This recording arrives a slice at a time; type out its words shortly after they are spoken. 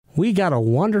We got a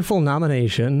wonderful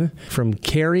nomination from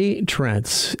Carrie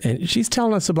Trentz, and she's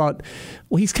telling us about,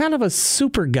 well, he's kind of a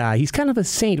super guy. He's kind of a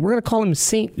saint. We're going to call him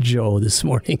Saint Joe this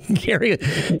morning. Carrie,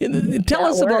 tell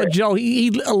us about Joe.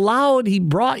 He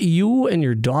brought you and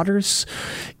your daughters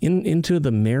into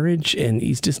the marriage, and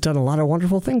he's just done a lot of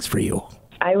wonderful things for you.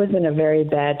 I was in a very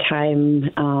bad time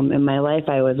in my life.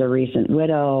 I was a recent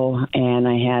widow, and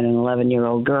I had an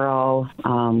 11-year-old girl,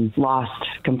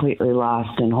 completely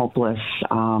lost and hopeless.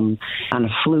 On a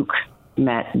fluke,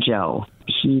 met Joe.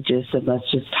 He just said,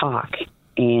 let's just talk.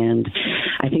 And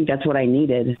I think that's what I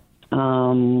needed. We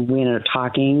ended up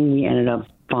talking. We ended up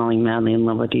falling madly in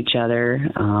love with each other.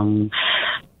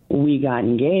 We got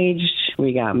engaged.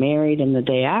 We got married, and the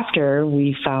day after,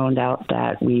 we found out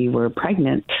that we were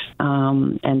pregnant.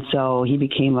 And so he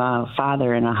became a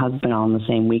father and a husband all in the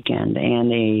same weekend,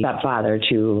 and a stepfather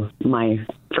to my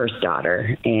first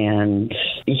daughter. And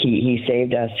he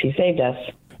saved us. He saved us.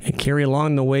 And Carrie,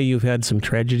 along the way, you've had some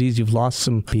tragedies. You've lost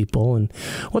some people. And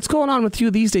what's going on with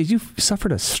you these days? You've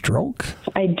suffered a stroke?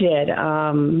 I did.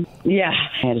 I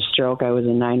had a stroke. I was a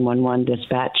 911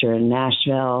 dispatcher in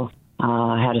Nashville.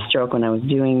 I had a stroke when I was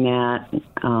doing that.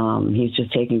 He's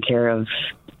just taking care of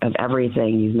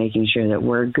everything. He's making sure that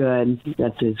we're good.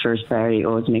 That's his first priority,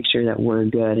 always make sure that we're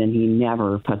good, and he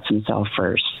never puts himself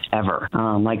first, ever.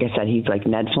 Like I said, he's like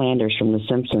Ned Flanders from The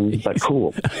Simpsons, but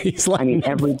cool.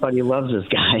 Everybody loves this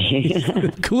guy.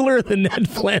 Cooler than Ned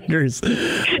Flanders.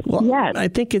 Well, yes. I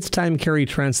think it's time, Carrie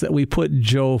Trentz, that we put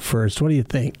Joe first. What do you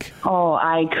think? Oh,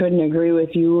 I couldn't agree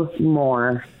with you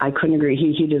more. I couldn't agree.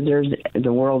 He deserves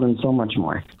the world and so much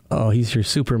more. Oh, he's your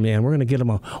Superman. We're going to get him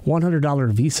a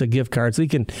 $100 Visa gift card so he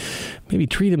can maybe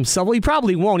treat himself. Well, he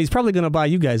probably won't. He's probably going to buy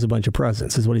you guys a bunch of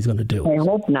presents is what he's going to do. I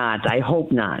hope not.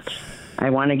 I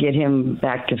want to get him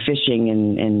back to fishing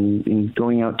and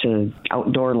going out to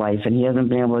outdoor life, and he hasn't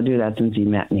been able to do that since he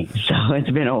met me. So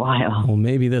it's been a while. Well,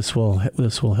 maybe this will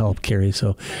help, Carrie.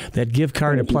 So that gift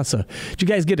card and plus did you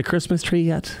guys get a Christmas tree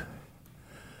yet?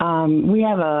 We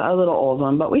have a little old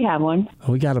one, but we have one.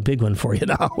 We got a big one for you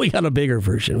now. We got a bigger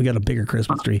version. We got a bigger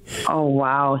Christmas tree. Oh,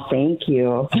 wow. Thank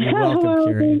you. You're welcome,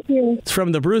 Carrie. Thank you. It's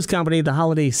from the Brews Company, the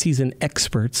holiday season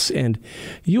experts. And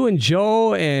you and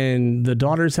Joe and the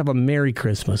daughters have a Merry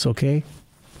Christmas, okay?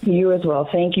 You as well.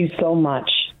 Thank you so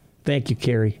much. Thank you,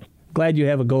 Carrie. Glad you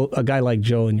have a guy like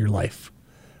Joe in your life.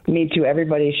 Me too.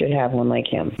 Everybody should have one like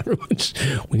him.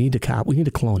 We need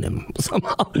to clone him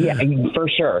somehow. Yeah, for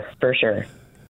sure.